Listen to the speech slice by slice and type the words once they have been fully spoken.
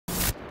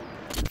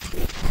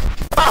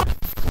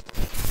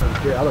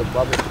Yeah, I look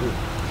bubbly too.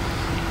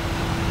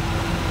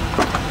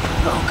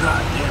 Oh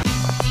god damn.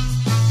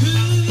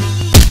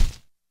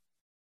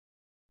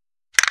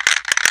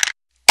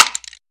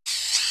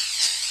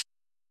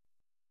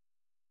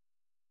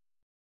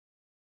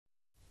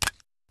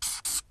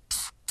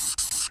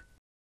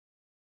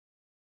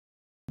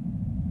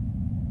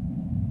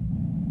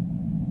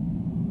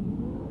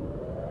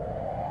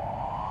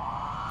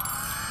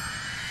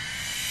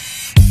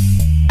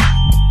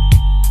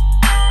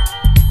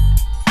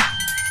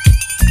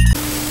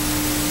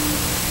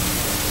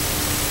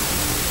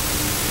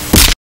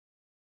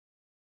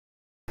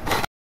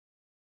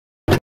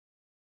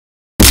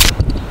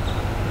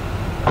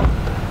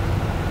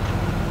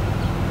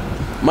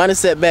 Minor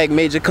setback,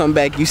 major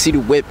comeback. You see the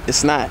whip.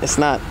 It's not.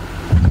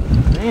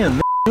 Damn,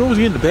 man, you always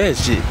getting the bad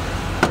shit.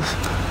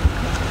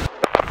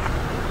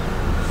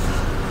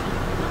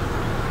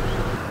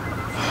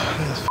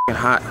 It's fucking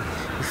hot.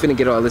 We finna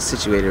get all this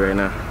situated right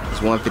now.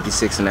 It's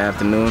 1:56 in the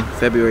afternoon,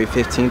 February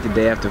 15th, the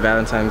day after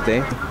Valentine's Day.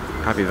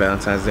 Happy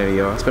Valentine's Day to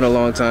y'all. It's been a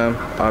long time,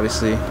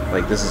 obviously.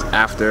 Like, this is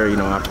after, you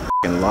know, I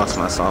fucking lost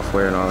my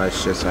software and all that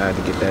shit, so I had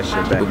to get that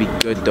shit back. It'll be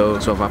good though.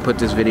 So if I put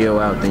this video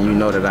out, then you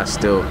know that I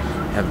still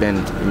have been,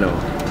 you know,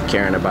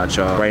 caring about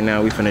y'all. Right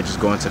now, we finna just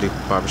go into the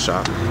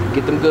barbershop.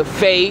 Get them good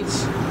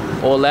fades,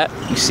 all that.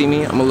 You see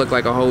me? I'm gonna look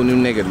like a whole new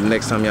nigga the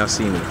next time y'all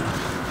see me.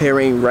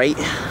 Hair ain't right,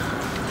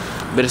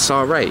 but it's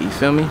all right, you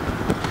feel me?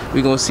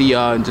 We gonna see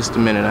y'all in just a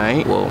minute,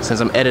 alright? Well, since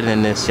I'm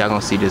editing this, y'all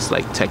gonna see this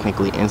like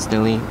technically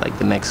instantly, like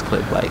the next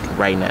clip, like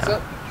right now. What's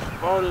up?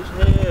 All this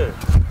hair.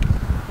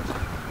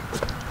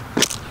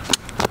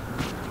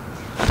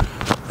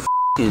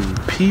 F***ing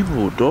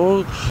people,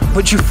 dog.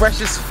 But you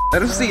fresh as f. Let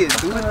them see it,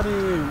 dude.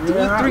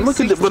 Look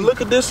at but look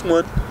at this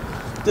one.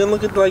 Then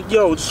look at like,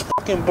 yo, it's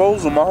fucking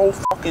bozo.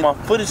 My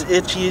foot is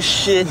itchy as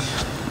shit.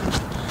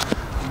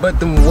 But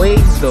them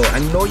waves though, I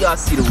know y'all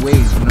see the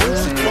waves, you know what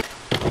I'm saying?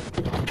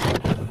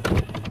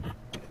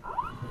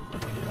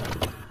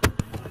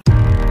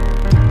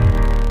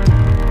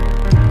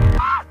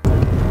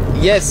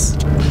 Yes,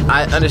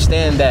 I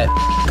understand that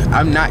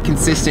I'm not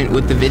consistent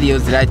with the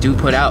videos that I do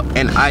put out,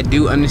 and I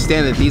do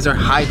understand that these are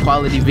high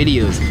quality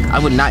videos. I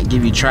would not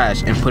give you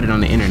trash and put it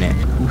on the internet.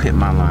 Who hit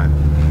my line?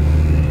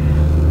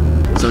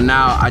 So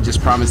now I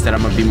just promise that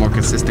I'm gonna be more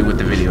consistent with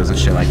the videos and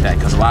shit like that,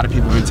 because a lot of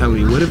people have been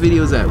telling me, where the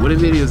videos at? Where the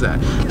videos at?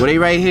 Well, they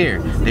right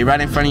here. They right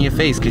in front of your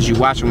face because you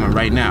watching one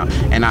right now.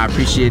 And I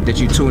appreciate that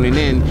you tuning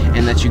in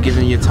and that you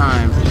giving your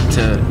time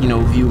to, you know,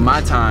 view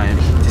my time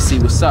to see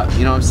what's up.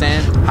 You know what I'm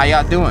saying? How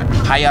y'all doing?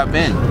 How y'all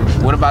been?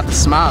 What about the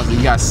smiles? Are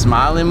you guys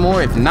smiling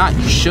more? If not,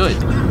 you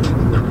should. You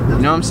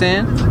know what I'm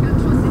saying?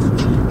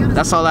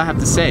 That's all I have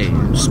to say.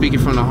 I'm speaking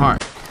from the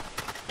heart.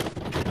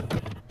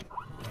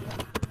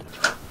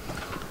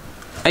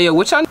 Hey yo,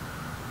 what y'all?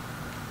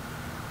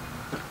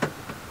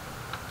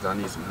 I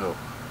need some help.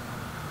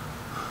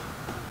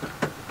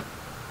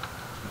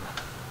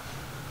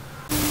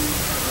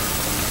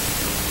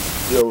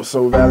 Yo,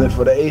 so valid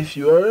for the 8th,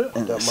 you heard?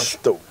 And got my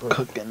stove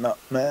cooking up,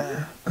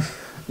 man.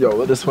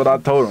 Yo, this is what I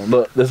told him.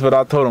 Look, this is what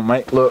I told him,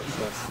 Mike. Look.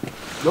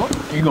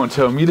 You gonna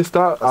tell me to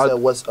stop? I said,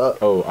 what's up?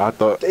 Oh, I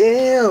thought.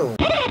 Damn.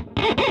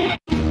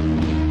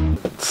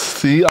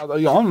 See,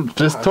 I'm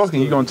just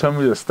talking. You gonna tell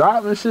me to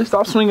stop and shit?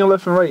 Stop swinging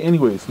left and right.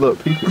 Anyways,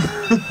 look, people.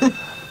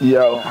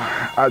 Yo,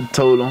 I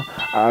told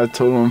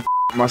him,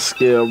 my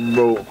scale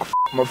broke.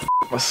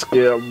 My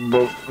scale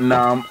broke.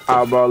 Now I'm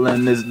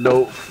eyeballing this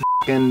dope.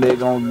 And they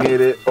gonna get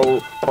it.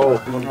 Oh. You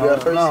wanna do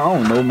that first? No, I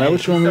don't know, man.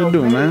 What you want me to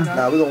do, man?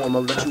 Nah, we're gonna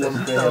let you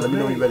one let me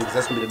know when you're ready, because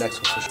that's gonna be the next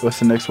one for sure. What's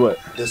the next what?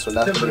 This one,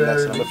 that's gonna be the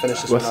next one. I'm gonna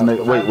finish this What's one. the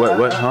next? Wait,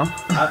 what, huh?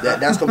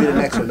 That's gonna be the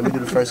next one. Let me do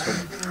the first one.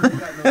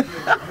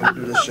 Let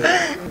me do this shit.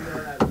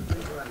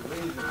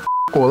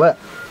 All that.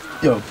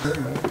 Yo.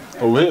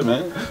 Oh, wait,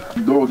 man.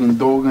 Dog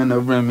and the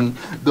Remy.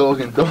 Dog.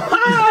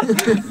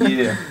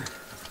 Yeah.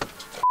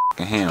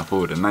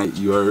 Handful tonight,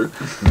 you heard.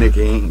 Nigga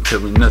ain't tell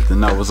me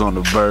nothing. I was on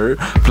the bird,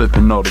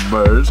 flipping all the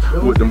birds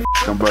with them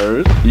f***ing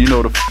birds. You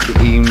know the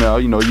f***ing email.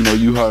 You know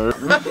you heard.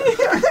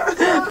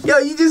 Yo,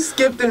 you just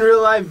skipped in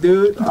real life,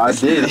 dude. I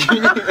did.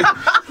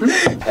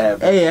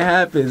 Hey, it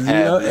happens, you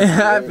know. It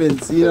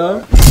happens, you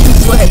know.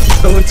 Swag,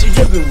 so what you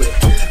dripping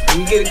with? Let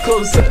me get it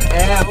closer.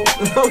 Ow.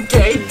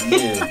 Okay.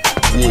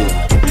 Yeah.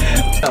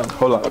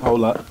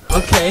 Hold up.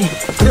 Okay.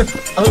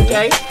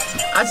 Okay.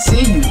 I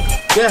see you.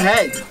 Go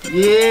ahead.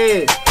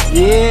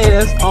 Yeah,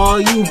 that's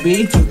all you,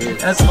 B.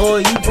 That's all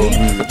you, B.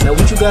 Now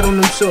what you got on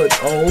them shorts?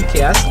 Oh,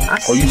 okay, I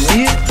see. Oh, you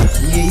see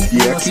it?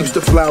 Yeah, I keeps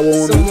the flower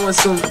on me. I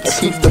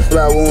keeps the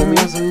flower on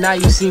me. Now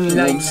you see me,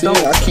 now you don't.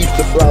 I keeps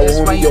the flower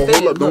on me. Yo, right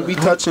hold up, don't be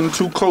touching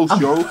too close,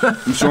 yo.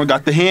 You sure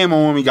got the hammer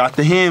on me,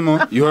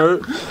 You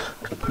heard?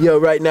 Yo,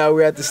 right now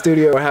we're at the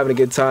studio. We're having a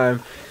good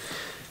time.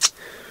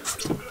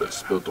 That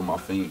spilled on my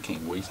finger,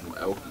 can't waste no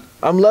alcohol.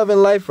 I'm loving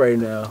life right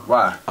now.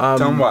 Why?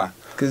 Tell me why.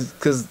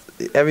 Cause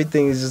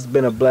everything has just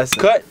been a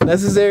blessing. Cut.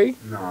 Necessary?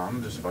 Nah,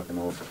 I'm just fucking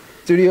over.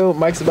 Studio,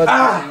 Mike's about to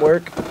do some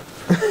work.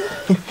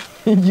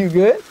 You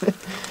good?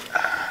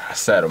 I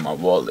sat on my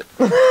wallet.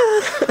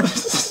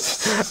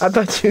 I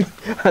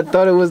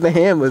thought it was the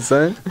hammer,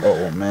 son.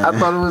 Oh man. I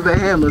thought it was the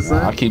hammer,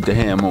 son. I keep the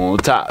hammer on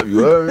top, you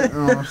heard? You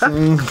know what I'm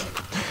saying?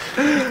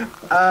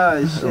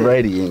 Ah, shit.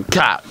 Ready and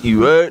cop,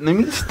 you heard? Let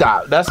me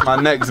stop. That's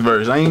my next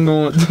verse. I ain't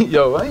going,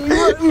 yo, I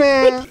ain't,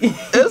 man.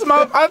 That's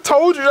I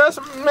told you, that's,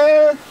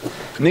 man.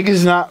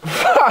 Niggas not,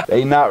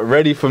 they not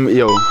ready for me,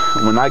 yo.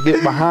 When I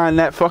get behind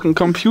that fucking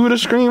computer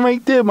screen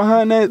right there,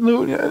 behind that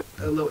little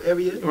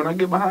area. when I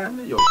get behind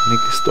it, yo,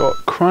 niggas start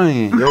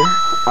crying, yo.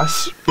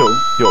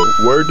 Yo,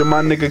 word to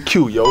my nigga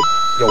Q, yo.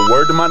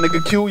 Word to my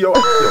nigga Q, yo.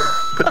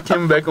 Put the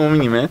camera back on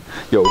me, man.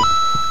 Yo,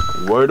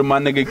 word to my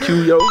nigga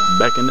Q, yo.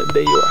 Back in the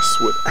day, yo, I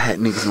swear, I had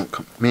niggas don't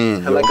come,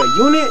 man, yo. Like a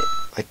unit?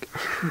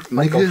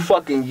 Like a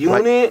fucking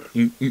unit?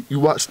 Like, you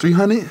watch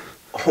 300?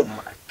 Oh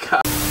my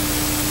God.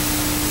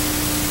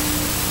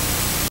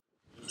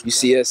 You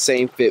see us,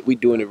 same fit, we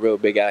doing it real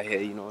big out here,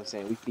 you know what I'm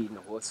saying? We feeding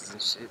the horses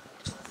and shit.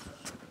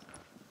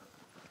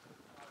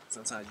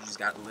 Sometimes you just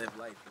gotta live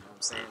life, you know what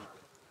I'm saying?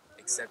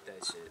 Accept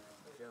that shit,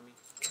 you feel me?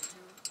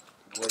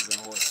 Wolves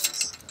and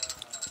horses.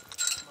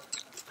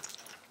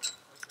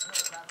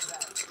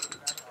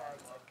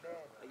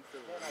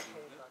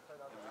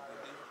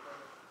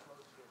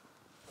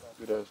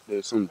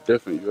 There's something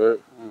different, you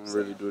heard? I don't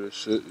really do this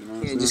shit, you know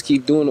what I'm saying? Just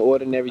keep doing the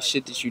ordinary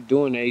shit that you're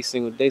doing every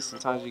single day.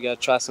 Sometimes you gotta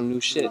try some new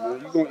shit. You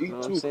gonna eat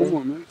too, come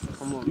on, man.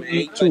 Come on, man.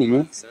 Eat too,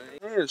 man.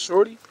 Yeah,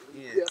 shorty.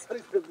 Yeah.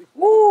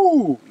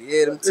 Woo!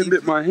 Yeah, them They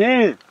bit my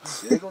hand.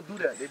 They gonna do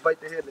that. They bite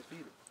their hand and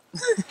feed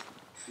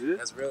it.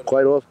 That's real.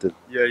 Quite often.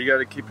 Yeah, you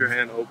gotta keep your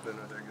hand open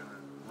or they're gonna.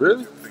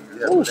 Really?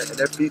 Yeah,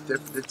 their feet, you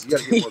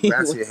gotta get more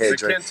grass in your They head,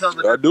 Drake. can't tell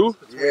the I do?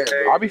 Yeah,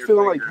 I be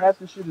feeling like half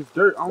the shit is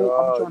dirt. I'm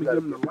trying to give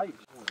them the light.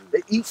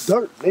 they eat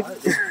dirt.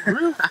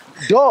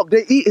 Dog,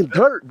 they eating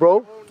dirt, bro.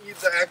 They won't eat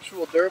the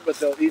actual dirt, but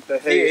they'll eat the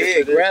hay.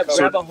 Yeah, grab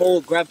a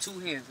hold, grab two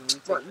hands.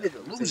 And Bro,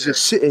 nigga, Lou's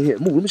just sitting here.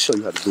 Move, let me show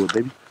you how to do it,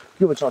 baby.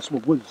 You ever try to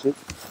smoke wood, you shit?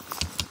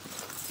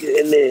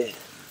 Get in there.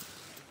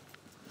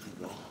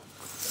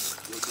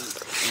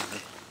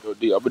 Yo,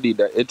 D, I'm gonna need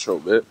that intro,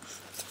 man.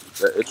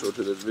 That intro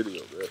to this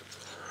video, man.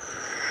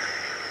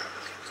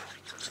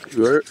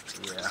 You heard?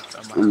 Yeah,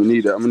 I'm gonna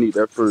need that. I'm gonna need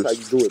that first. That's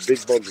how you do it,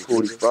 big bundle.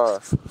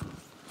 45. You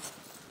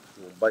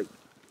gonna bite. You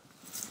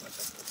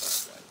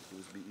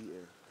just be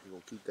eating. You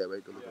gonna keep that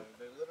right there.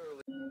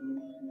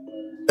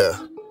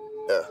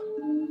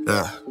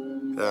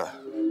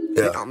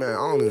 Yeah, man, I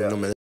don't even know,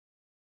 man.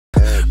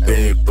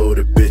 Big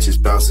booty bitches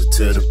bouncing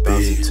to the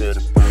beat.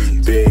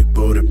 Big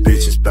booty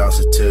bitches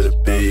bouncing to the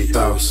beat.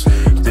 Bounce.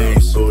 Big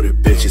booty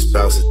bitches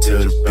bouncing to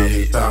the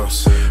beat.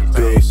 Bounce.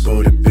 Big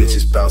booty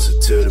bitches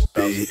bouncing to the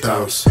beat.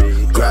 Bounce.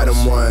 Grab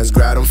them ones,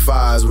 grab them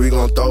fives, we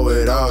gon' throw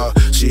it all.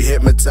 She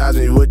hypnotized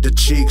me with the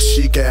cheeks,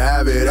 she can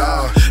have it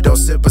all. Don't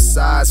sit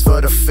besides for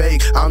the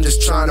fake, I'm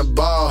just tryna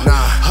ball.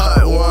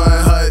 Hut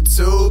one, hut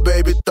two,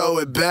 baby throw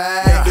it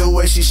back. The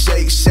way she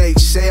shake, shake,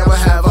 shake, I'ma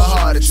have a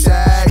heart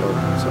attack.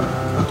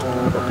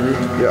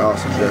 You're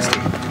awesome,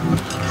 Justin.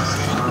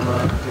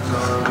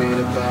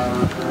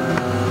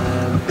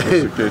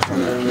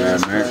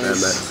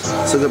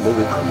 It's a good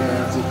movie.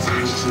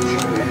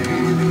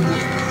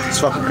 It's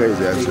fucking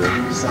crazy, actually.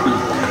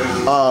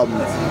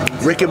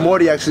 Rick and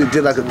Morty actually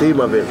did like a theme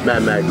of it,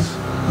 Mad Max.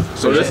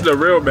 So this is the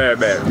real Mad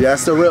Max. Yeah,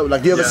 that's the real.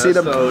 Like, you ever see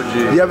them?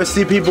 You ever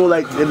see people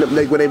like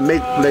when they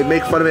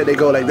make fun of it? They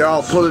go like they're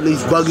all pulling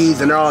these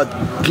buggies and they're all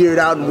geared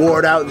out and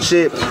wore out and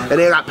shit, and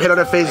they got paint on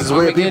their faces.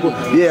 Weird people.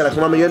 Yeah, like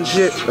Armageddon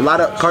shit. A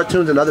lot of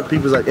cartoons and other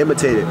people's like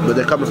imitate it, but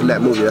they're coming from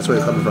that movie. That's where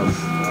they're coming from.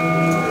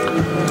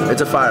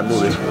 It's a fire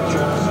movie.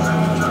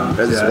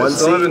 There's one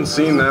still scene. haven't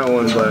seen that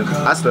one, but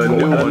The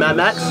new one. Mad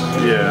Max?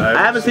 Yeah, I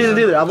haven't seen it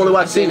either. I've only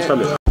watched scenes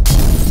from it.